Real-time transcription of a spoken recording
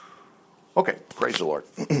Okay, praise the Lord.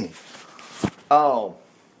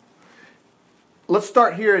 Let's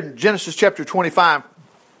start here in Genesis chapter 25.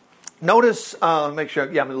 Notice, make sure,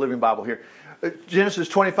 I'm in the Living Bible here. Genesis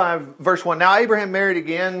 25, verse 1. Now Abraham married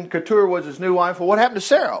again. Keturah was his new wife. Well, what happened to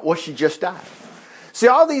Sarah? Well, she just died. See,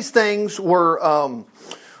 all these things were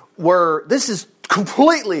this is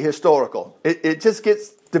completely historical. It just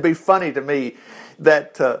gets to be funny to me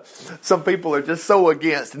that some people are just so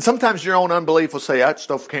against. And sometimes your own unbelief will say, that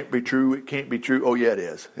stuff can't be true, it can't be true. Oh, yeah, it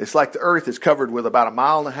is. It's like the earth is covered with about 1.5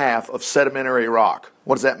 miles of sedimentary rock.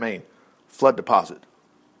 What does that mean? Flood deposit.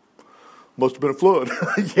 Must have been a flood.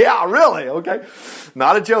 Yeah, really? Okay.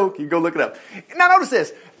 Not a joke. You can go look it up. Now, notice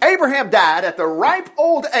this. Abraham died at the ripe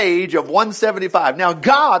old age of 175. Now,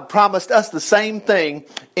 God promised us the same thing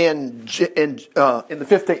in the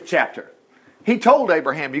 15th chapter. He told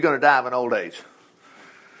Abraham, you're going to die of an old age.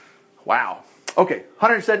 Wow. Okay,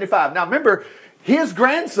 175. Now remember, his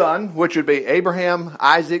grandson, which would be Abraham,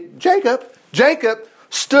 Isaac, Jacob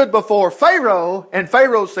stood before Pharaoh, and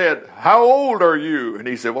Pharaoh said, how old are you? And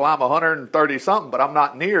he said, well, I'm 130-something, but I'm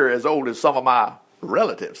not near as old as some of my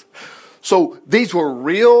relatives. So these were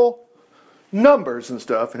real numbers and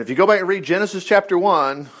stuff. And if you go back and read Genesis chapter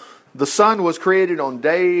 1, the sun was created on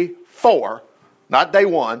day 4, not day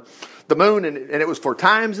 1. The moon, and it was for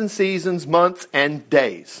times and seasons, months, and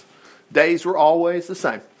days. Days were always the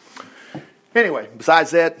same. Anyway,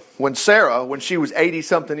 besides that, when Sarah, when she was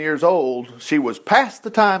 80-something years old, she was past the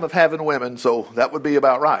time of having women, so that would be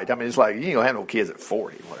about right. I mean, it's like, you don't have no kids at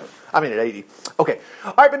 40, whatever. I mean, at 80. Okay.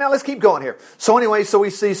 All right, but now let's keep going here. So anyway, so we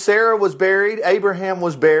see Sarah was buried. Abraham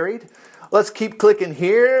was buried. Let's keep clicking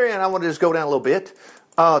here, and I want to just go down a little bit.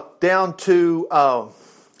 Down to,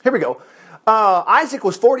 here we go. Isaac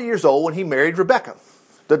was 40 years old when he married Rebekah,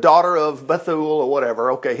 the daughter of Bethuel or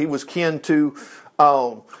whatever. Okay, he was kin to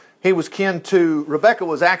Rebekah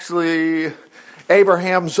was actually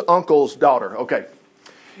Abraham's uncle's daughter. Okay.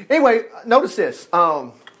 Anyway, notice this.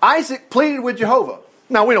 Isaac pleaded with Jehovah.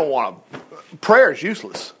 Now, we don't want to. Prayer is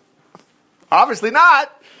useless. Obviously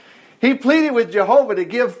not. He pleaded with Jehovah to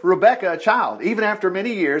give Rebekah a child. Even after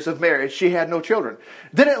many years of marriage, she had no children.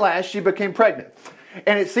 Then at last, she became pregnant.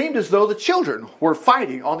 And it seemed as though the children were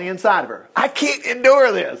fighting on the inside of her. I can't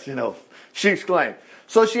endure this, she exclaimed.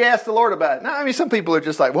 So she asked the Lord about it. Now, I mean, some people are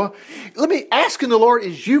just like, well, let me asking the Lord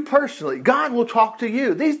is you personally. God will talk to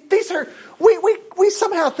you. These are, we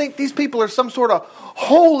somehow think these people are some sort of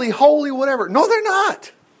holy, whatever. No, they're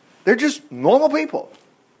not. They're just normal people.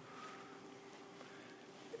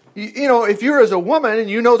 If you're as a woman and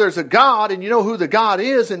you know there's a God and you know who the God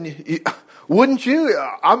is and wouldn't you?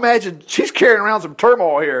 I imagine she's carrying around some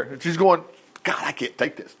turmoil here. And she's going, God, I can't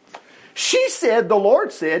take this. She said, the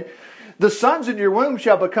Lord said, the sons in your womb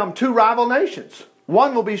shall become 2 rival nations.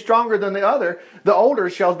 One will be stronger than the other. The older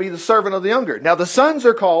shall be the servant of the younger. Now the sons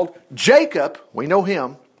are called Jacob. We know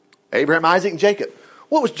him. Abraham, Isaac, and Jacob.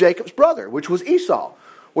 What was Jacob's brother, which was Esau?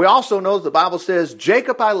 We also know the Bible says,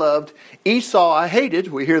 Jacob I loved, Esau I hated.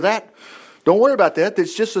 We hear that. Don't worry about that.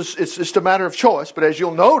 It's just a matter of choice. But as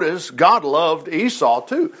you'll notice, God loved Esau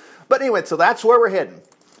too. But anyway, so that's where we're heading.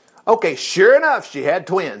 Okay, sure enough, she had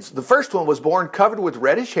twins. The first one was born covered with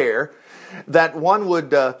reddish hair that one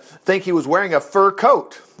would think he was wearing a fur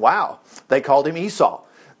coat. Wow. They called him Esau.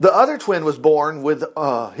 The other twin was born with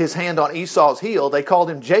his hand on Esau's heel. They called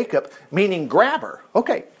him Jacob, meaning grabber.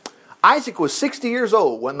 Okay. Isaac was 60 years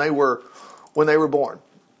old when they were born.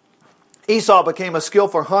 Esau became a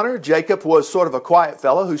skillful hunter. Jacob was sort of a quiet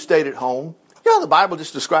fellow who stayed at home. The Bible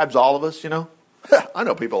just describes all of us, I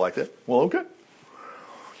know people like that. Well, okay.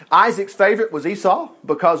 Isaac's favorite was Esau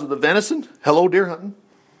because of the venison. Hello, deer hunting.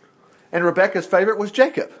 And Rebekah's favorite was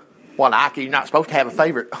Jacob. Well, Ike, you're not supposed to have a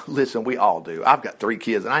favorite. Listen, we all do. I've got 3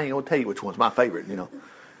 kids, and I ain't going to tell you which one's my favorite,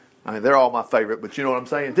 I mean, they're all my favorite, but you know what I'm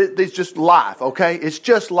saying? It's just life, okay? It's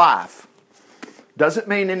just life. Doesn't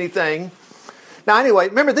mean anything. Now, anyway,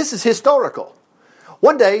 remember, this is historical.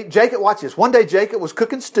 One day, Jacob was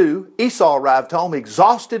cooking stew. Esau arrived home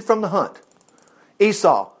exhausted from the hunt.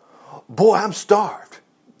 Esau, boy, I'm starved.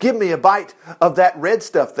 Give me a bite of that red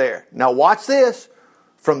stuff there. Now, watch this.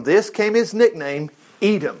 From this came his nickname,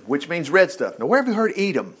 Edom, which means red stuff. Now, where have you heard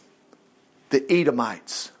Edom? The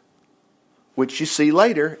Edomites, which you see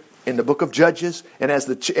later in the book of Judges and as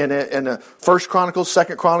in the First Chronicles,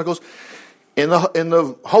 Second Chronicles, in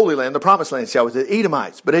the Holy Land, the Promised Land, shall we say, the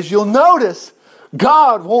Edomites. But as you'll notice,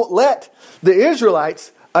 God won't let the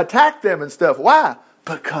Israelites attack them and stuff. Why?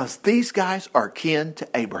 Because these guys are kin to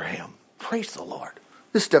Abraham. Praise the Lord.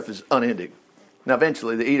 This stuff is unending. Now,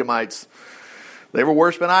 eventually, the Edomites, they were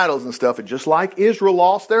worshiping idols and stuff, and just like Israel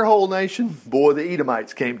lost their whole nation, boy, the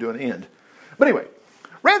Edomites came to an end. But anyway,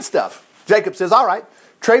 red stuff. Jacob says, all right,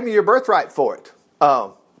 trade me your birthright for it.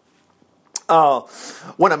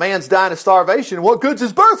 When a man's dying of starvation, what good's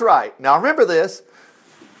his birthright? Now remember this.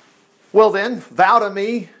 Well then, vow to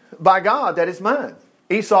me by God that it's mine.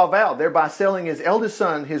 Esau vowed, thereby selling his eldest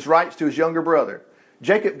son his rights to his younger brother.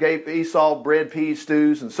 Jacob gave Esau bread, peas,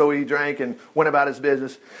 stews, and so he drank and went about his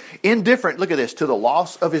business. Indifferent, look at this, to the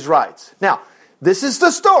loss of his rights. Now, this is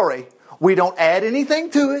the story. We don't add anything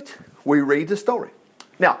to it. We read the story.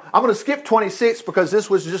 Now, I'm going to skip 26 because this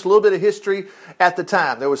was just a little bit of history at the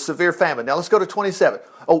time. There was severe famine. Now, let's go to 27.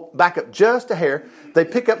 Oh, back up just a hair. They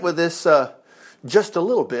pick up with this just a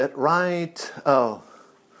little bit, right?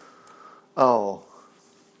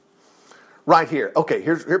 Right here. Okay,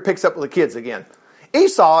 here it picks up with the kids again.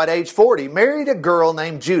 Esau, at age 40, married a girl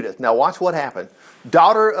named Judith. Now watch what happened.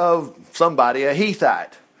 Daughter of somebody, a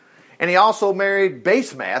Hethite. And he also married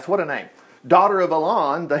Basemath, what a name, daughter of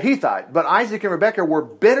Elon, the Hethite. But Isaac and Rebekah were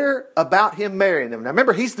bitter about him marrying them. Now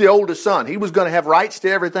remember, he's the oldest son. He was going to have rights to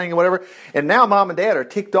everything and whatever. And now mom and dad are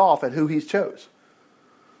ticked off at who he's chose.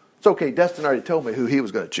 It's okay, Dustin already told me who he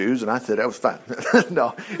was going to choose, and I said that was fine.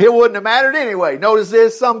 No, it wouldn't have mattered anyway. Notice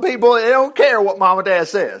this, some people, they don't care what mom and dad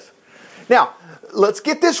says. Now, let's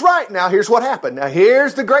get this right now. Here's what happened. Now,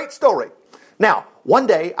 here's the great story. Now, one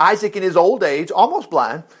day, Isaac in his old age, almost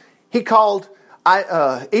blind, he called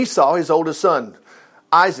Esau, his oldest son,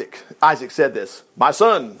 Isaac. Isaac said this, my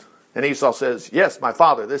son. And Esau says, yes, my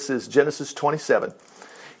father. This is Genesis 27.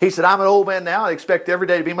 He said, I'm an old man now. I expect every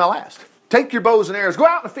day to be my last. Take your bows and arrows. Go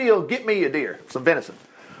out in the field. Get me a deer, some venison.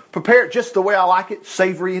 Prepare it just the way I like it,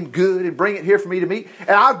 savory and good, and bring it here for me to meet.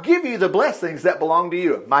 And I'll give you the blessings that belong to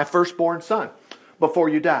you, my firstborn son, before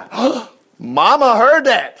you die. Mama heard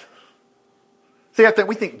that. See,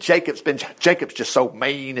 we think Jacob's just so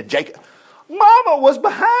mean, and Mama was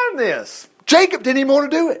behind this. Jacob didn't even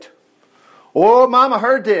want to do it. Oh, Mama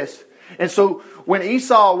heard this. And so when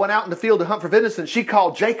Esau went out in the field to hunt for venison, she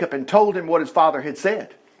called Jacob and told him what his father had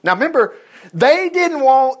said. Now remember, they didn't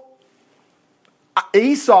want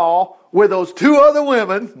Esau with those two other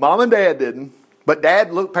women. Mom and Dad didn't. But Dad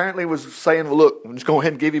apparently was saying, well, look, I'm just going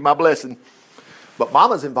ahead and give you my blessing. But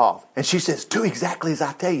Mama's involved. And she says, do exactly as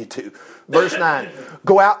I tell you to. Verse 9,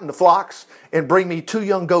 go out in the flocks and bring me 2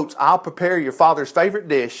 young goats. I'll prepare your father's favorite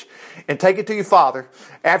dish and take it to your father.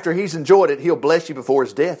 After he's enjoyed it, he'll bless you before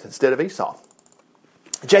his death instead of Esau.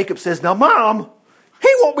 Jacob says, now, Mom, he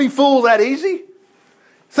won't be fooled that easy.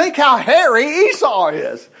 Think how hairy Esau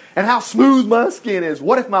is and how smooth my skin is.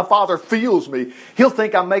 What if my father feels me? He'll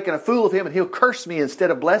think I'm making a fool of him and he'll curse me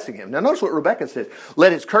instead of blessing him. Now notice what Rebekah says.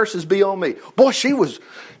 Let his curses be on me. Boy, she was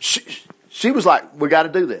like, we got to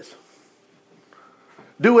do this.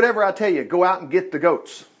 Do whatever I tell you. Go out and get the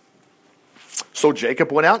goats. So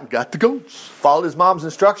Jacob went out and got the goats. Followed his mom's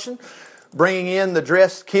instruction, bringing in the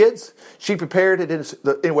dressed kids. She prepared it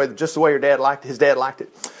anyway, just the way his dad liked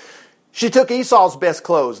it. She took Esau's best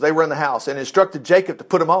clothes, they were in the house, and instructed Jacob to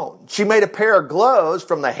put them on. She made a pair of gloves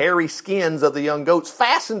from the hairy skins of the young goats,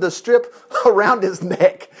 fastened a strip around his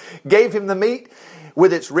neck, gave him the meat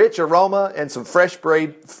with its rich aroma and some fresh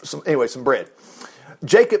bread, some bread.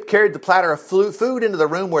 Jacob carried the platter of food into the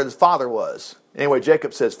room where his father was. Anyway,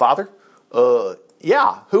 Jacob says, Father,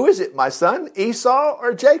 yeah, who is it, my son, Esau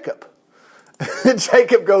or Jacob? And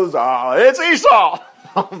Jacob goes, it's Esau.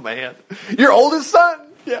 Oh, man, your oldest son?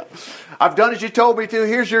 Yeah, I've done as you told me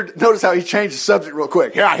to. Notice how he changed the subject real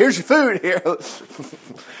quick. Yeah, here's your food here.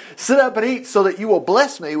 Sit up and eat so that you will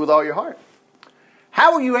bless me with all your heart.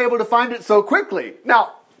 How were you able to find it so quickly?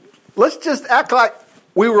 Now, let's just act like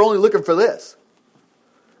we were only looking for this.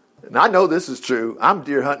 And I know this is true. I'm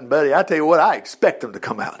deer hunting buddy. I tell you what, I expect them to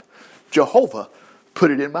come out. Jehovah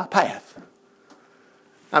put it in my path.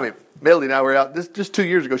 I mean, Melody and I were out just 2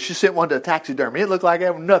 years ago. She sent one to a taxidermy. It looked like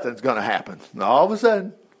nothing's going to happen. And all of a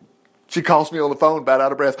sudden, she calls me on the phone about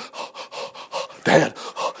out of breath. Dad,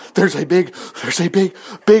 there's a big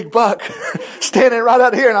buck standing right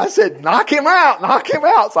out here. And I said, knock him out.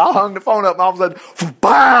 So I hung the phone up and all of a sudden,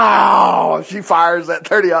 bow! She fires that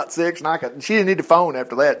 30-06. She didn't need the phone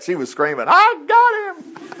after that. She was screaming, I got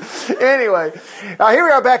him. Anyway, here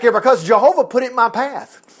we are back here because Jehovah put it in my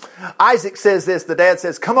path. Isaac says this. The dad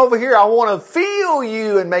says, come over here. I want to feel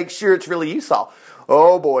you and make sure it's really Esau.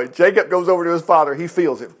 Oh boy. Jacob goes over to his father. He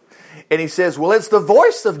feels him. And he says, well, it's the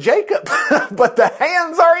voice of Jacob, but the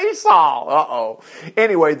hands are Esau. Uh-oh.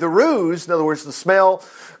 Anyway, the ruse, in other words, the smell,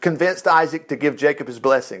 convinced Isaac to give Jacob his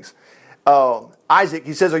blessings. Isaac,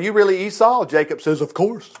 he says, are you really Esau? Jacob says, of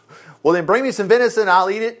course. Well, then bring me some venison. I'll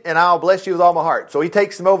eat it and I'll bless you with all my heart. So he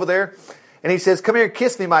takes him over there. And he says, come here and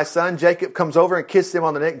kiss me, my son. Jacob comes over and kisses him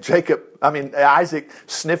on the neck. Isaac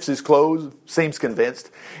sniffs his clothes, seems convinced.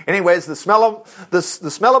 Anyways, the smell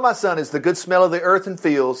of my son is the good smell of the earth and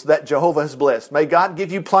fields that Jehovah has blessed. May God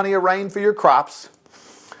give you plenty of rain for your crops.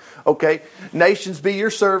 Okay. Nations be your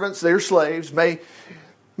servants, their slaves. May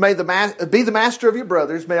be the master of your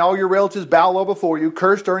brothers. May all your relatives bow low before you.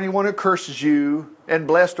 Cursed are anyone who curses you, and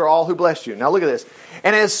blessed are all who bless you. Now look at this.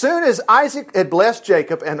 And as soon as Isaac had blessed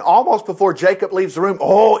Jacob, and almost before Jacob leaves the room,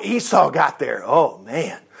 Esau got there. Oh,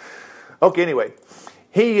 man. Okay, anyway.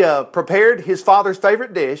 He prepared his father's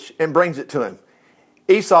favorite dish and brings it to him.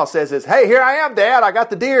 Esau says this, hey, here I am, Dad. I got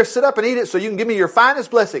the deer. Sit up and eat it so you can give me your finest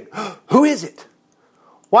blessing. Who is it?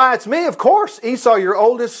 Why, it's me, of course. Esau, your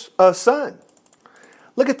oldest son.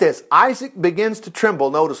 Look at this. Isaac begins to tremble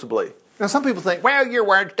noticeably. Now, some people think, well, your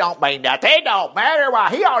words don't mean nothing. It don't matter. Why,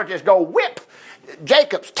 he ought to just go whip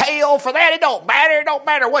Jacob's tail for that. It don't matter. It don't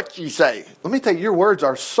matter what you say. Let me tell you, your words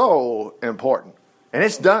are so important. And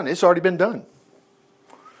it's done. It's already been done.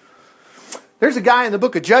 There's a guy in the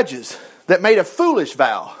book of Judges that made a foolish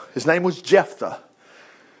vow. His name was Jephthah.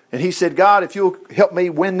 And he said, God, if you'll help me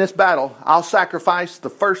win this battle, I'll sacrifice the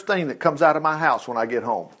first thing that comes out of my house when I get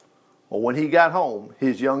home. Well, when he got home,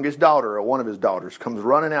 his youngest daughter, or one of his daughters, comes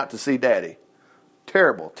running out to see Daddy.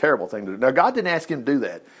 Terrible, terrible thing to do. Now, God didn't ask him to do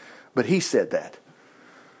that, but he said that.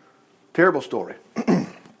 Terrible story.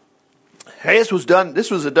 Hey, this was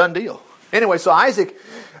a done deal. Anyway, so Isaac,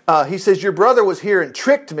 he says, your brother was here and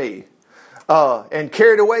tricked me and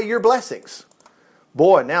carried away your blessings.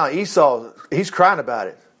 Boy, now Esau, he's crying about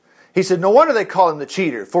it. He said, no wonder they call him the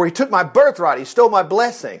cheater, for he took my birthright, he stole my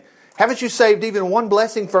blessing. Haven't you saved even one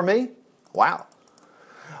blessing for me? Wow.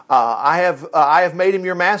 I have made him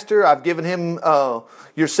your master. I've given him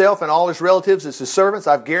yourself and all his relatives as his servants.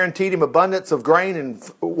 I've guaranteed him abundance of grain and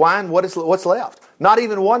wine. What's left? Not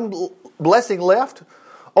even one blessing left?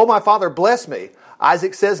 Oh, my father, bless me.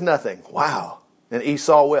 Isaac says nothing. Wow. And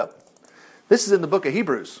Esau wept. This is in the book of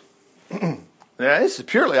Hebrews. Now, this is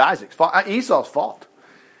purely Isaac's fault. Esau's fault.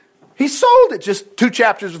 He sold it just 2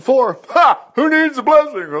 chapters before. Ha! Who needs a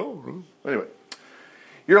blessing? Oh. Anyway.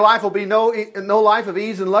 Your life will be no life of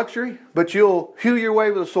ease and luxury, but you'll hew your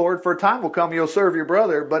way with a sword. For a time will come, you'll serve your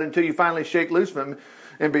brother, but until you finally shake loose from him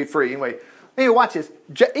and be free. Anyway, watch this.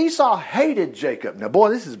 Esau hated Jacob. Now,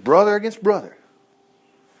 boy, this is brother against brother.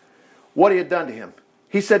 What he had done to him.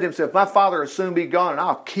 He said to himself, my father will soon be gone, and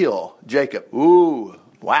I'll kill Jacob. Ooh,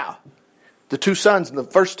 wow. The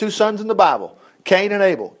first 2 sons in the Bible, Cain and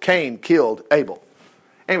Abel. Cain killed Abel.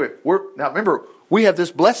 Anyway, now remember, we have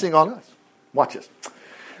this blessing on us. Watch this.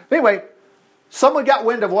 Anyway, someone got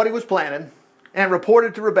wind of what he was planning and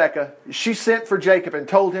reported to Rebekah. She sent for Jacob and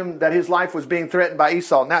told him that his life was being threatened by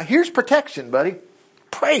Esau. Now, here's protection, buddy.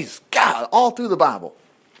 Praise God, all through the Bible.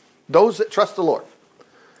 Those that trust the Lord.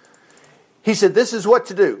 He said, this is what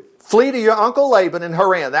to do. Flee to your uncle Laban in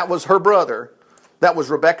Haran. That was her brother. That was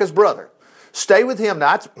Rebekah's brother. Stay with him.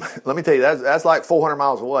 Now, let me tell you, that's like 400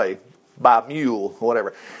 miles away by mule or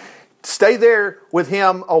whatever. Stay there with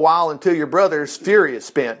him a while until your brother's fury is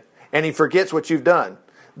spent and he forgets what you've done.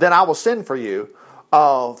 Then I will send for you.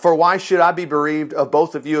 For why should I be bereaved of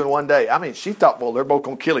both of you in one day? I mean, she thought, well, they're both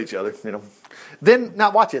going to kill each other, Then, now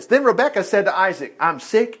watch this. Then Rebekah said to Isaac, I'm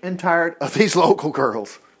sick and tired of these local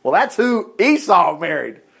girls. Well, that's who Esau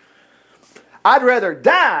married. I'd rather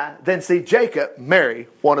die than see Jacob marry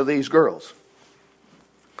one of these girls.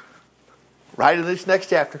 Right in this next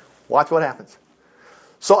chapter. Watch what happens.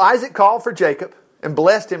 So Isaac called for Jacob and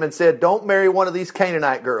blessed him and said, don't marry one of these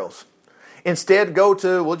Canaanite girls. Instead, go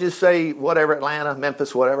to, we'll just say, whatever, Atlanta,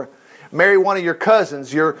 Memphis, whatever. Marry one of your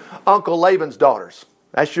cousins, your uncle Laban's daughters.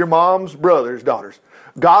 That's your mom's brother's daughters.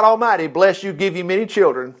 God Almighty bless you, give you many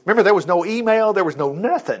children. Remember, there was no email, there was no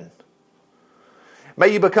nothing. May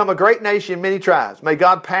you become a great nation, many tribes. May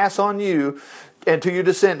God pass on you and to your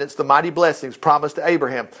descendants the mighty blessings promised to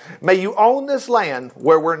Abraham. May you own this land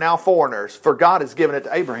where we're now foreigners, for God has given it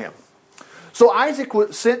to Abraham. So Isaac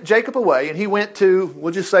sent Jacob away, and he went to,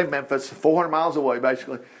 we'll just say Memphis, 400 miles away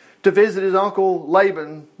basically, to visit his uncle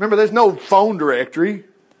Laban. Remember, there's no phone directory.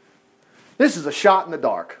 This is a shot in the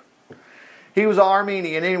dark. He was an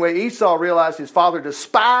Armenian. Anyway, Esau realized his father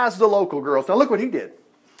despised the local girls. Now look what he did.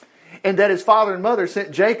 And that his father and mother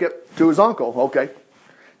sent Jacob to his uncle,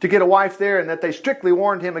 to get a wife there, and that they strictly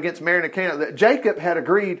warned him against marrying a Canaanite. That Jacob had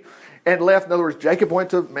agreed and left. In other words, Jacob went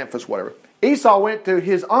to Memphis, whatever. Esau went to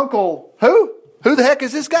his uncle, who? Who the heck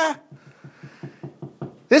is this guy?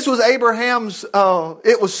 This was Abraham's,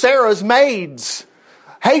 it was Sarah's maid's,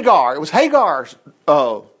 Hagar. It was Hagar's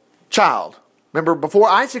child. Remember, before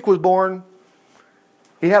Isaac was born,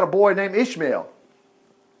 he had a boy named Ishmael.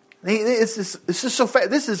 It's just so fast.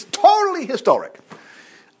 This is totally historic.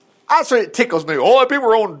 I say it tickles me. Oh, people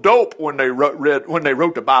were on dope when they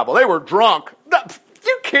wrote the Bible. They were drunk.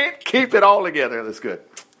 You can't keep it all together. That's good.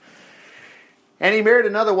 And he married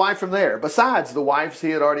another wife from there, besides the wives he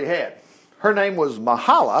had already had. Her name was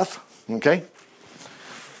Mahalath, okay?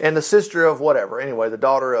 And the sister of whatever. Anyway, the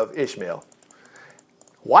daughter of Ishmael.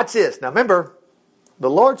 Watch this. Now remember, the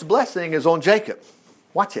Lord's blessing is on Jacob.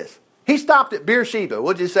 Watch this. He stopped at Beersheba.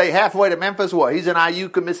 What'd you say? Halfway to Memphis? What? He's in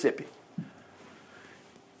Iuka, Mississippi.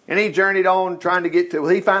 And he journeyed on trying to get to, well,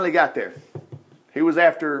 he finally got there. He was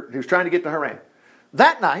trying to get to Haran.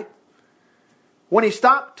 That night, when he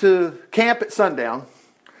stopped to camp at sundown,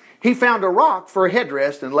 he found a rock for a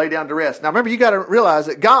headrest and lay down to rest. Now remember, you got to realize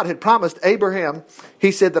that God had promised Abraham,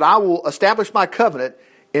 he said that I will establish my covenant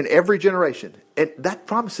in every generation. And that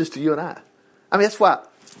promises to you and I. I mean, that's why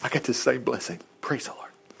I got this same blessing. Praise the Lord.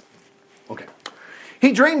 Okay.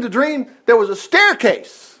 He dreamed a dream. There was a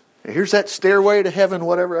staircase. And here's that stairway to heaven,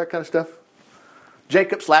 whatever, that kind of stuff.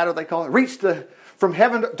 Jacob's ladder, they call it. Reached from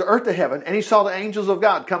heaven to earth to heaven. And he saw the angels of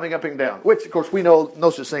God coming up and down. Which, of course, we know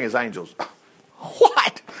no such thing as angels.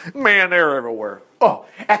 What? Man, they're everywhere. Oh,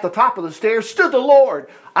 at the top of the stairs stood the Lord.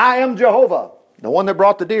 I am Jehovah. The one that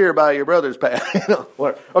brought the deer by your brother's path.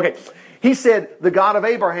 Okay. He said, the God of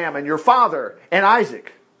Abraham and your father and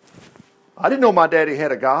Isaac. I didn't know my daddy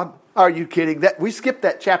had a God. Are you kidding? We skipped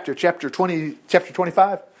that chapter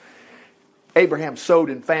 25. Abraham sowed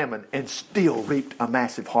in famine and still reaped a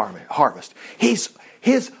massive harvest. His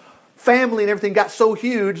family and everything got so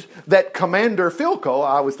huge that Commander Philco,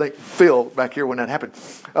 I always think Phil back here when that happened,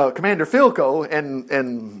 Commander Philco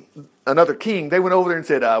and another king, they went over there and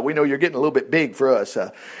said, we know you're getting a little bit big for us.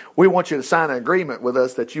 We want you to sign an agreement with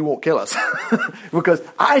us that you won't kill us. Because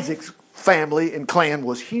Isaac's family and clan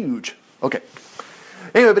was huge. Okay.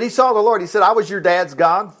 Anyway, but he saw the Lord. He said, I was your dad's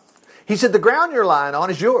God. He said, the ground you're lying on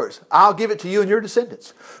is yours. I'll give it to you and your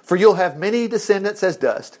descendants. For you'll have many descendants as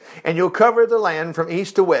dust, and you'll cover the land from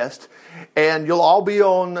east to west, and you'll all be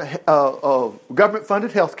on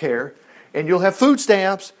government-funded health care, and you'll have food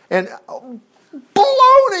stamps, and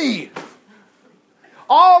baloney!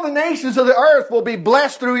 All the nations of the earth will be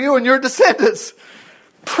blessed through you and your descendants.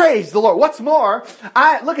 Praise the Lord. What's more,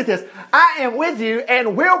 look at this. I am with you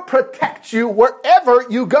and will protect you wherever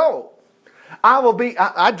you go.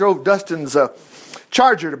 I drove Dustin's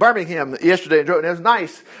Charger to Birmingham yesterday and it was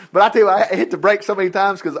nice. But I tell you what, I hit the brake so many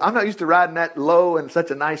times because I'm not used to riding that low in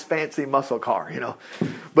such a nice fancy muscle car,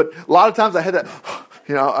 But a lot of times I had that,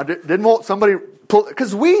 I didn't want somebody pull,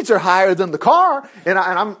 because weeds are higher than the car, and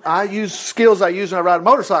I use skills I use when I ride a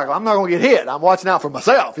motorcycle. I'm not going to get hit. I'm watching out for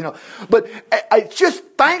myself, But it's just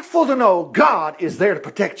thankful to know God is there to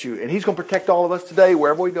protect you, and He's going to protect all of us today.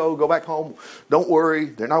 Wherever we go back home. Don't worry.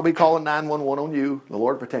 They're not going to be calling 911 on you. The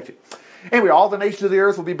Lord will protect you. Anyway, all the nations of the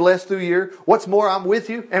earth will be blessed through you. What's more, I'm with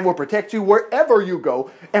you and will protect you wherever you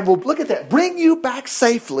go. And we'll, look at that, bring you back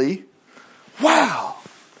safely. Wow.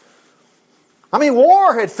 I mean,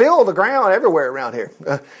 war had filled the ground everywhere around here.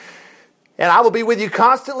 And I will be with you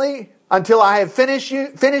constantly until I have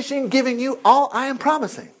finishing giving you all I am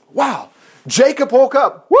promising. Wow. Jacob woke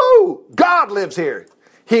up. Woo! God lives here.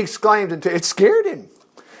 He exclaimed, it scared him.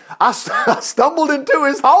 I stumbled into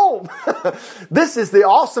his home. This is the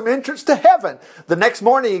awesome entrance to heaven. The next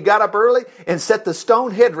morning he got up early and set the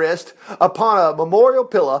stone headrest upon a memorial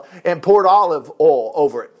pillar and poured olive oil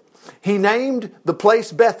over it. He named the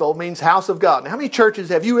place Bethel, means house of God. Now, how many churches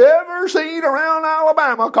have you ever seen around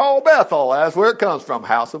Alabama called Bethel? That's where it comes from,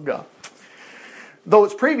 house of God. Though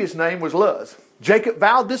its previous name was Luz. Jacob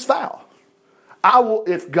vowed this vow.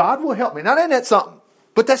 If God will help me. Now, isn't that something?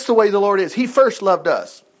 But that's the way the Lord is. He first loved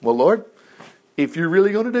us. Well, Lord, if you're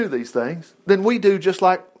really going to do these things, then we do just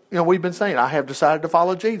like we've been saying. I have decided to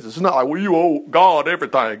follow Jesus. It's not like, well, you owe God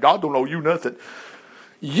everything. God don't owe you nothing.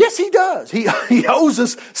 Yes, He does. He owes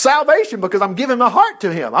us salvation because I'm giving my heart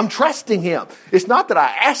to Him. I'm trusting Him. It's not that I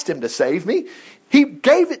asked Him to save me. He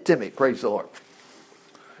gave it to me. Praise the Lord.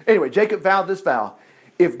 Anyway, Jacob vowed this vow.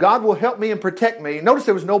 If God will help me and protect me. Notice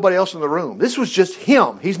there was nobody else in the room. This was just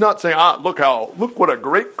him. He's not saying, look what a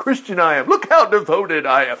great Christian I am. Look how devoted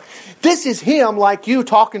I am. This is him like you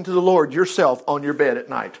talking to the Lord yourself on your bed at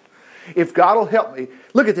night. If God will help me,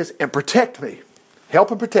 look at this, and protect me.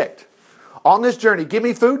 Help and protect. On this journey, give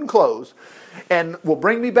me food and clothes, and will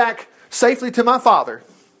bring me back safely to my father.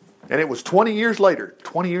 And it was 20 years later,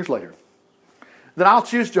 then I'll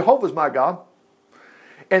choose Jehovah as my God.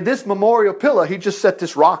 And this memorial pillar, he just set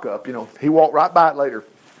this rock up, He walked right by it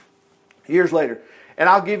years later. And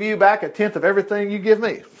I'll give you back 1/10 of everything you give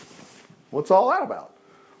me. What's all that about?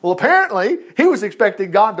 Well, apparently, he was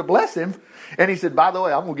expecting God to bless him. And he said, by the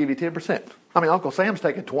way, I'm going to give you 10%. I mean, Uncle Sam's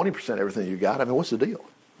taking 20% of everything you got. I mean, what's the deal?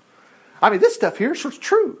 I mean, this stuff here is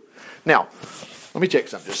true. Now, let me check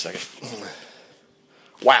something just a second.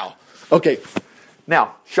 Wow. Okay.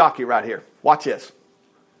 Now, shock you right here. Watch this.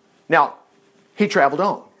 Now, he traveled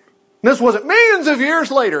on. This wasn't millions of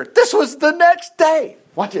years later. This was the next day.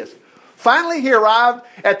 Watch this. Finally, he arrived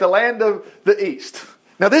at the land of the east.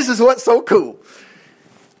 Now, this is what's so cool.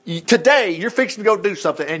 Today, you're fixing to go do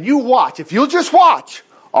something, and you watch. If you'll just watch,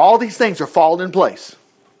 all these things are falling in place.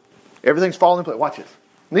 Everything's falling in place. Watch this.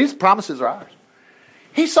 These promises are ours.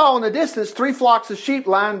 He saw in the distance 3 flocks of sheep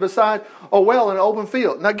lying beside a well in an open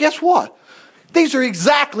field. Now, guess what? These are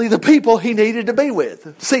exactly the people he needed to be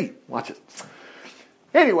with. See, watch it.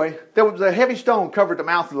 Anyway, there was a heavy stone covered the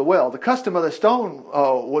mouth of the well. The custom of the stone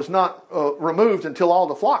was not removed until all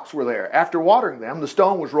the flocks were there. After watering them, the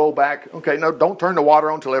stone was rolled back. Okay, no, don't turn the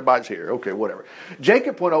water on until everybody's here. Okay, whatever.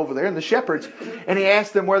 Jacob went over there, and the shepherds, and he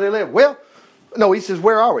asked them where they lived. Well, no, he says,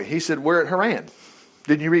 where are we? He said, we're at Haran.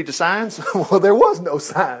 Didn't you read the signs? Well, there was no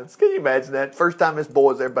signs. Can you imagine that? First time this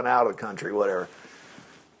boy's ever been out of the country, whatever.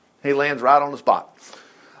 He lands right on the spot.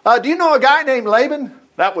 Do you know a guy named Laban?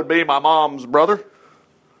 That would be my mom's brother.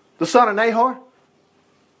 The son of Nahor?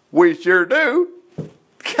 We sure do.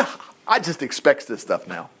 God, I just expect this stuff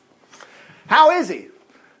now. How is he?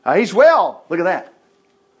 He's well. Look at that.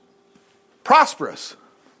 Prosperous.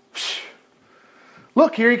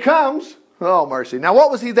 Look, here he comes. Oh, mercy. Now,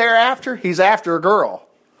 what was he there after? He's after a girl.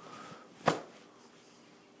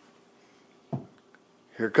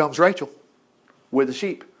 Here comes Rachel with the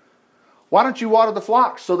sheep. Why don't you water the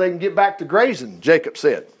flocks so they can get back to grazing, Jacob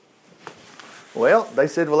said. Well, they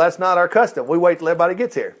said, well, that's not our custom. We wait till everybody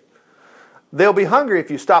gets here. They'll be hungry if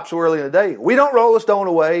you stop so early in the day. We don't roll a stone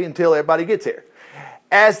away until everybody gets here.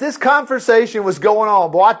 As this conversation was going on,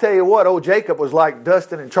 boy, I tell you what, old Jacob was like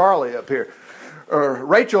Dustin and Charlie up here.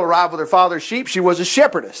 Rachel arrived with her father's sheep. She was a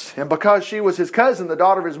shepherdess. And because she was his cousin, the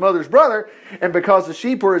daughter of his mother's brother, and because the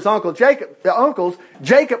sheep were his uncles,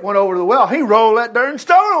 Jacob went over to the well. He rolled that darn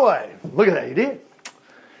stone away. Look at that, he did.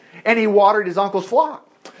 And he watered his uncle's flock.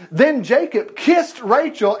 Then Jacob kissed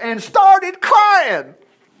Rachel and started crying.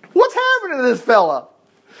 What's happening to this fella?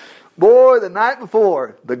 Boy, the night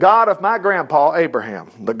before, the God of my grandpa Abraham,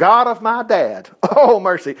 the God of my dad, oh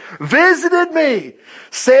mercy, visited me,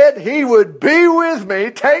 said he would be with me,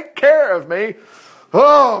 take care of me.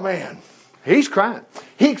 Oh man, he's crying.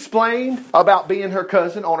 He explained about being her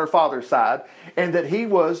cousin on her father's side and that he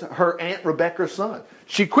was her Aunt Rebecca's son.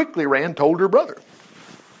 She quickly ran, told her brother,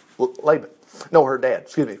 Laban. No, her dad,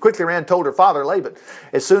 excuse me. Quickly ran and told her father, Laban.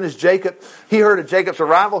 As soon as he heard of Jacob's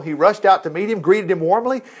arrival, he rushed out to meet him, greeted him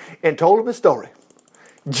warmly, and told him his story.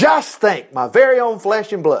 Just think, my very own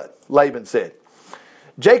flesh and blood, Laban said.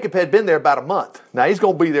 Jacob had been there about a month. Now, he's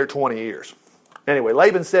going to be there 20 years. Anyway,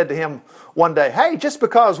 Laban said to him one day, hey, just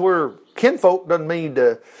because we're kinfolk doesn't mean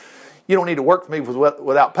you don't need to work for me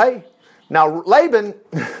without pay. Now, Laban,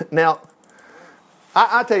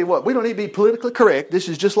 I tell you what, we don't need to be politically correct. This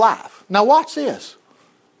is just life. Now watch this.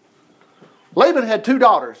 Laban had 2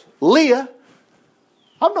 daughters. Leah,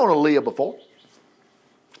 I've known a Leah before.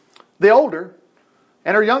 The older,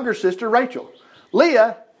 and her younger sister, Rachel.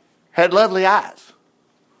 Leah had lovely eyes.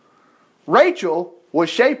 Rachel was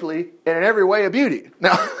shapely and in every way a beauty.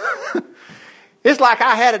 Now, it's like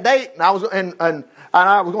I had a date and I was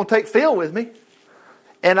going to take Phil with me.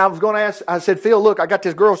 And I was going to ask, I said, Phil, look, I got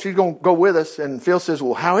this girl, she's going to go with us. And Phil says,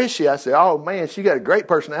 well, how is she? I said, oh man, she got a great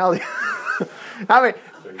personality. I mean,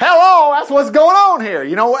 hello, that's what's going on here.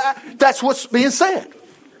 You know, that's what's being said.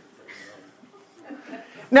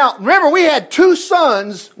 Now, remember, we had 2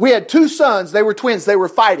 sons. They were twins. They were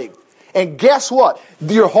fighting. And guess what?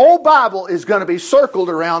 Your whole Bible is going to be circled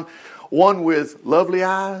around one with lovely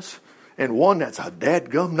eyes and one that's a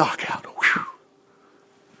dadgum knockout. Whew.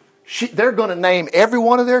 They're going to name every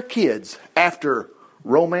one of their kids after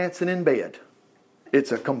romancing in bed.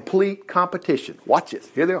 It's a complete competition. Watch this.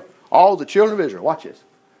 Here they are. All the children of Israel. Watch this.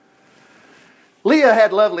 Leah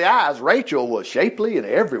had lovely eyes. Rachel was shapely in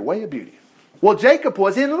every way of beauty. Well, Jacob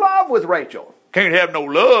was in love with Rachel. Can't have no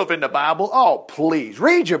love in the Bible. Oh, please.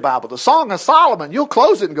 Read your Bible. The Song of Solomon. You'll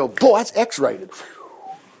close it and go, boy, that's X-rated.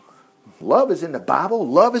 Love is in the Bible.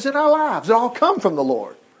 Love is in our lives. It all comes from the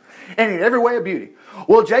Lord. And in every way of beauty.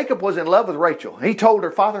 Well, Jacob was in love with Rachel. He told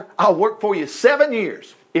her father, I'll work for you 7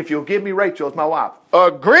 years if you'll give me Rachel as my wife.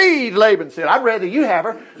 Agreed, Laban said. I'd rather you have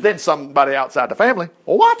her than somebody outside the family.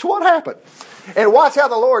 Well, watch what happened. And watch how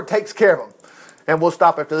the Lord takes care of them. And we'll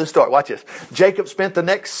stop after this story. Watch this. Jacob spent the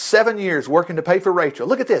next 7 years working to pay for Rachel.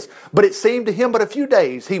 Look at this. But it seemed to him but a few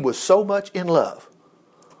days he was so much in love.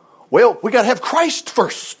 Well, we got to have Christ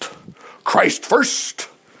first. Christ first.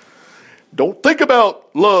 Don't think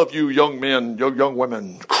about love, you young men, young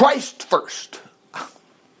women. Christ first.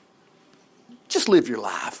 Just live your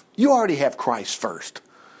life. You already have Christ first.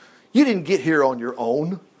 You didn't get here on your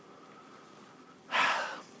own.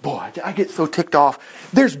 Boy, I get so ticked off.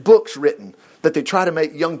 There's books written that they try to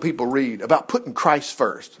make young people read about putting Christ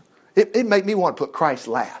first. It made me want to put Christ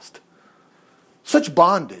last. Such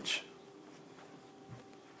bondage.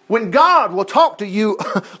 When God will talk to you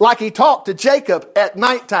like he talked to Jacob at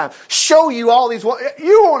nighttime, show you all these,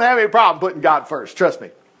 you won't have any problem putting God first, trust me.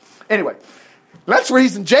 Anyway, that's the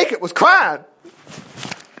reason Jacob was crying.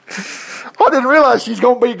 I didn't realize she's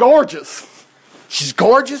going to be gorgeous. She's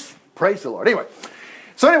gorgeous? Praise the Lord.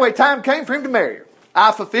 Anyway, time came for him to marry her.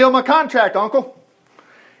 I fulfilled my contract, uncle.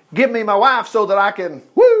 Give me my wife so that I can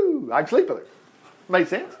sleep with her. Made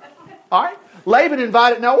sense? All right. Laban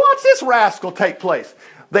invited. Now watch this rascal take place.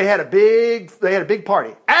 They had a big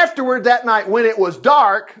party. Afterward that night when it was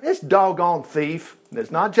dark, this doggone thief,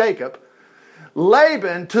 it's not Jacob,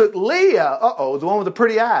 Laban took Leah, the one with the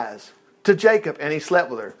pretty eyes, to Jacob, and he slept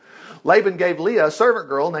with her. Laban gave Leah a servant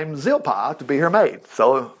girl named Zilpah to be her maid.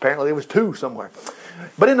 So apparently there was two somewhere.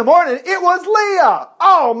 But in the morning, it was Leah.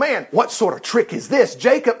 Oh man, what sort of trick is this?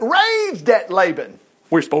 Jacob raged at Laban.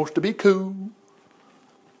 We're supposed to be cool.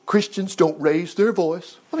 Christians don't raise their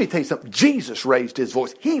voice. Let me tell you something. Jesus raised his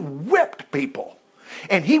voice. He whipped people.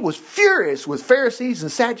 And he was furious with Pharisees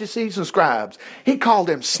and Sadducees and scribes. He called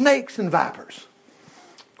them snakes and vipers.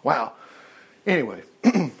 Wow. Anyway,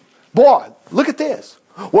 boy, look at this.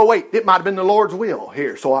 Well, wait, it might have been the Lord's will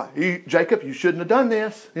here. So Jacob, you shouldn't have done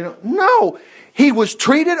this. No, he was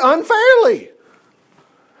treated unfairly.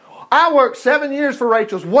 I worked 7 years for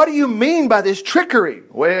Rachel's. What do you mean by this trickery?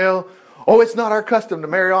 Well, it's not our custom to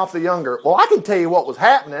marry off the younger. Well, I can tell you what was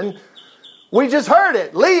happening. We just heard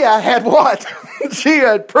it. Leah had what? She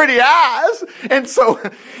had pretty eyes. And so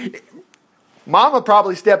Mama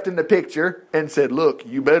probably stepped in the picture and said, look,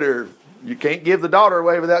 you can't give the daughter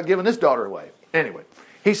away without giving this daughter away. Anyway,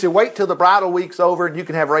 he said, wait till the bridal week's over and you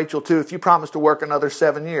can have Rachel too if you promise to work another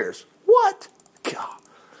 7 years. What? God.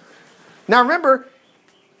 Now remember,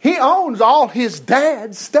 he owns all his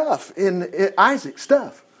dad's stuff in Isaac's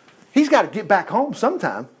stuff. He's got to get back home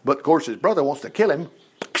sometime. But of course his brother wants to kill him.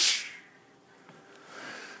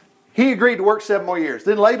 He agreed to work 7 more years.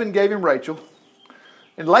 Then Laban gave him Rachel.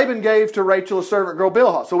 And Laban gave to Rachel a servant girl,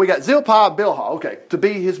 Bilhah. So we got Zilpah and Bilhah, to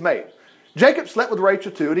be his maid. Jacob slept with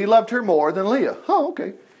Rachel too, and he loved her more than Leah.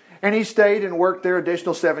 And he stayed and worked there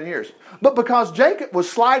additional 7 years. But because Jacob was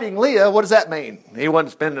slighting Leah, what does that mean? He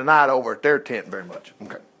wasn't spending the night over at their tent very much.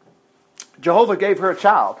 Jehovah gave her a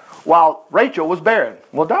child while Rachel was barren.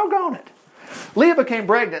 Well, doggone it. Leah became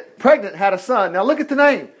pregnant, had a son. Now look at the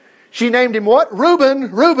name. She named him what?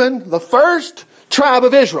 Reuben, the first tribe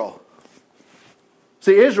of Israel.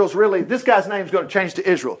 See, Israel's really, this guy's name is going to change to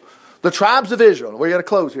Israel. The tribes of Israel. We got to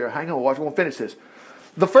close here. Hang on, watch. We won't finish this.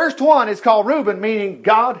 The first one is called Reuben, meaning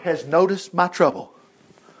God has noticed my trouble.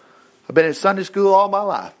 I've been in Sunday school all my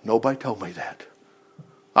life. Nobody told me that.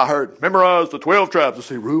 I heard, memorize the 12 tribes. I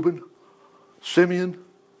say, Reuben, Simeon,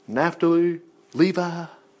 Naphtali, Levi.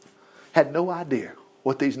 Had no idea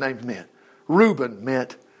what these names meant. Reuben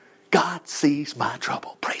meant God sees my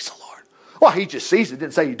trouble. Praise the Lord. Well, he just sees it.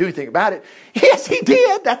 Didn't say you do anything about it. Yes, he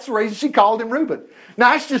did. That's the reason she called him Reuben.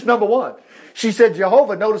 Now, that's just number one. She said,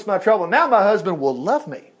 Jehovah noticed my trouble. Now my husband will love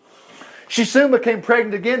me. She soon became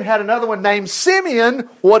pregnant again, had another one named Simeon.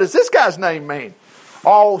 What does this guy's name mean?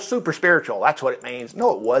 Oh, super spiritual. That's what it means.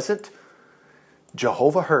 No, it wasn't.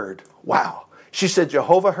 Jehovah heard. Wow. She said,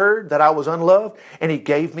 Jehovah heard that I was unloved, and he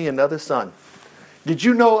gave me another son. Did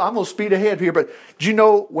you know, I'm going to speed ahead here, but did you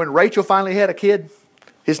know when Rachel finally had a kid,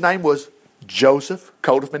 his name was Joseph,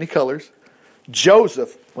 coat of many colors.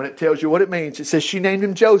 Joseph, when it tells you what it means, it says she named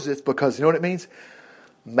him Joseph because you know what it means?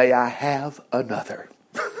 May I have another.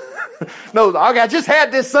 No, I just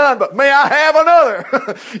had this son, but may I have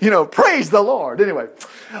another. Praise the Lord. Anyway,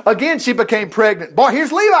 again, she became pregnant. Boy,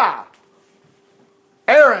 here's Levi.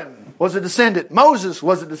 Aaron was a descendant. Moses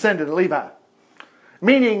was a descendant of Levi.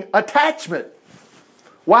 Meaning attachment.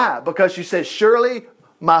 Why? Because she says, surely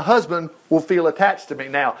my husband will feel attached to me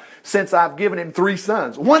now since I've given him 3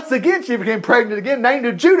 sons. Once again, she became pregnant again, named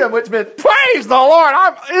him Judah, which meant, praise the Lord,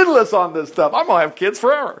 I'm endless on this stuff. I'm going to have kids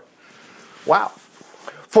forever. Wow.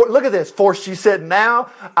 Look at this. For she said,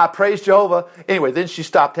 now I praise Jehovah. Anyway, then she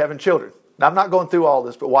stopped having children. Now, I'm not going through all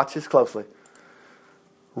this, but watch this closely.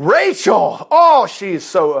 Rachel, she's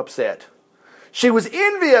so upset. She was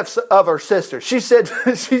envious of her sister. She said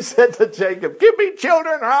to Jacob, give me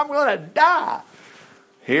children or I'm going to die.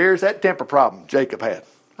 Here's that temper problem Jacob had.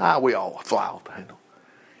 We all fly off the handle.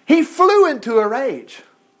 He flew into a rage.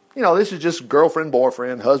 You know, this is just girlfriend,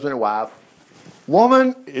 boyfriend, husband and wife.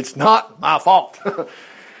 Woman, it's not my fault.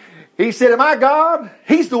 He said, am I God?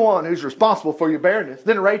 He's the one who's responsible for your barrenness.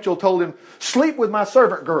 Then Rachel told him, sleep with my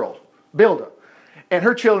servant girl, Bilhah, and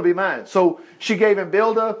her children be mine. So she gave him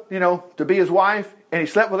Bilhah, to be his wife, and he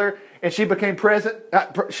slept with her, and she became pregnant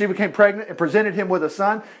and presented him with a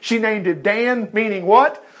son. She named him Dan, meaning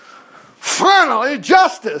what? Finally,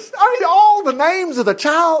 justice. I mean, all the names of the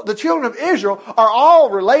children of Israel are all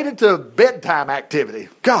related to bedtime activity.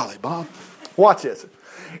 Golly, Bob. Watch this.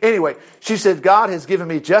 Anyway, she said, God has given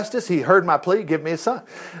me justice. He heard my plea. Give me a son.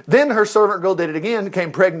 Then her servant girl did it again,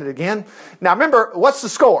 became pregnant again. Now remember, what's the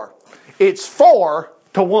score? It's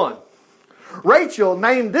 4-1. Rachel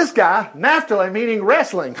named this guy Naphtali, meaning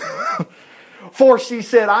wrestling. For she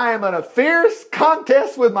said, I am in a fierce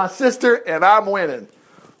contest with my sister and I'm winning.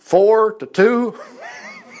 4-2.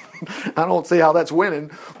 I don't see how that's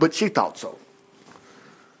winning, but she thought so.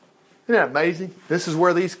 Isn't that amazing? This is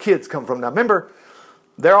where these kids come from. Now remember,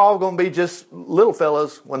 they're all going to be just little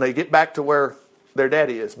fellas when they get back to where their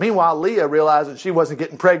daddy is. Meanwhile, Leah realizing she wasn't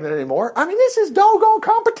getting pregnant anymore. I mean, this is doggone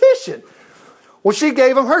competition. Well, she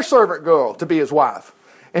gave him her servant girl to be his wife.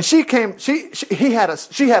 And she had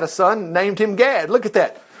a son, named him Gad. Look at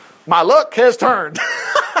that. My luck has turned.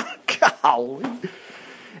 Golly.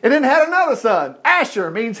 And then had another son. Asher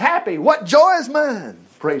means happy. What joy is mine?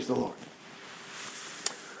 Praise the Lord.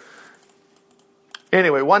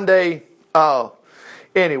 Anyway, one day, I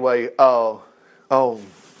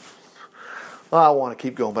want to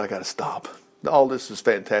keep going, but I got to stop. All this is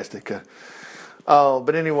fantastic.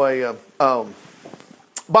 But anyway,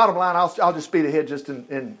 bottom line, I'll just speed ahead just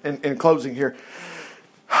in closing here.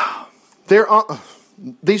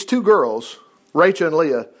 These two girls, Rachel and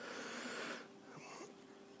Leah,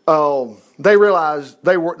 they realized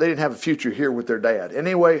they didn't have a future here with their dad.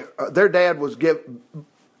 Anyway, their dad was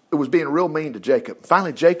being real mean to Jacob.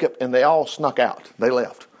 Finally, Jacob and they all snuck out. They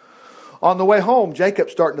left. On the way home,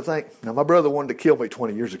 Jacob's starting to think, now my brother wanted to kill me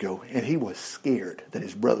 20 years ago, and he was scared that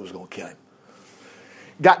his brother was going to kill him.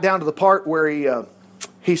 Got down to the part where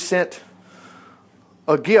he sent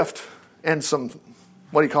a gift and some,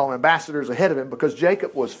 ambassadors ahead of him because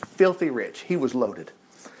Jacob was filthy rich. He was loaded.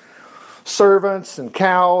 Servants and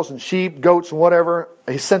cows and sheep, goats and whatever,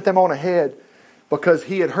 he sent them on ahead because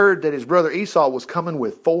he had heard that his brother Esau was coming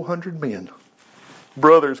with 400 men.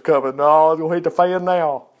 Brother's coming. No, I'm going to hit the fan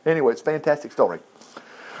now. Anyway, it's a fantastic story.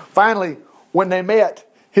 Finally, when they met,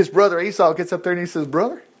 his brother Esau gets up there and he says,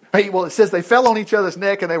 brother? It says they fell on each other's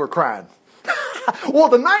neck and they were crying. Well,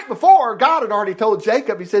 the night before, God had already told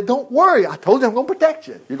Jacob, he said, don't worry. I told you I'm going to protect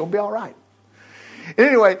you. You're going to be all right.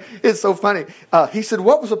 Anyway, it's so funny. He said,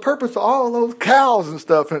 what was the purpose of all of those cows and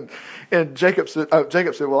stuff? And Jacob said,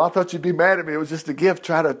 well, I thought you'd be mad at me. It was just a gift,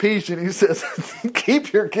 try to appease you. And he says,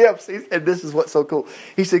 keep your gifts. And this is what's so cool.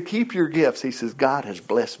 He said, keep your gifts. He says, God has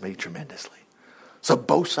blessed me tremendously. So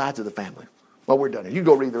both sides of the family. Well, we're done here. You can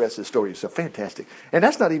go read the rest of the story yourself. Fantastic. And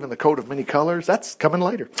that's not even the coat of many colors. That's coming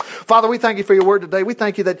later. Father, we thank you for your word today. We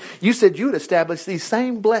thank you that you said you would establish these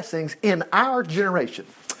same blessings in our generation.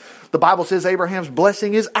 The Bible says Abraham's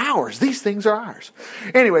blessing is ours. These things are ours.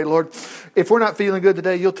 Anyway, Lord, if we're not feeling good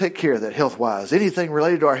today, you'll take care of that health-wise. Anything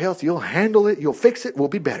related to our health, you'll handle it. You'll fix it. We'll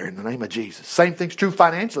be better in the name of Jesus. Same thing's true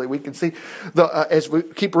financially. We can see, as we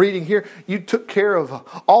keep reading here, you took care of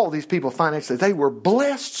all these people financially. They were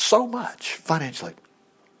blessed so much financially.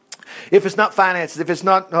 If it's not finances, if it's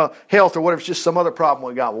not health or whatever, it's just some other problem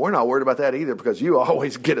we got. Well, we're not worried about that either because you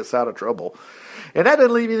always get us out of trouble. And that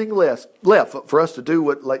doesn't leave anything left for us to do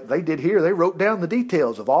what like they did here. They wrote down the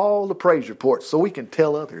details of all the praise reports so we can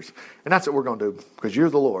tell others. And that's what we're going to do because you're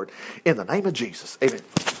the Lord. In the name of Jesus, amen.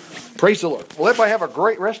 Praise the Lord. Well, everybody have a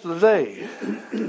great rest of the day.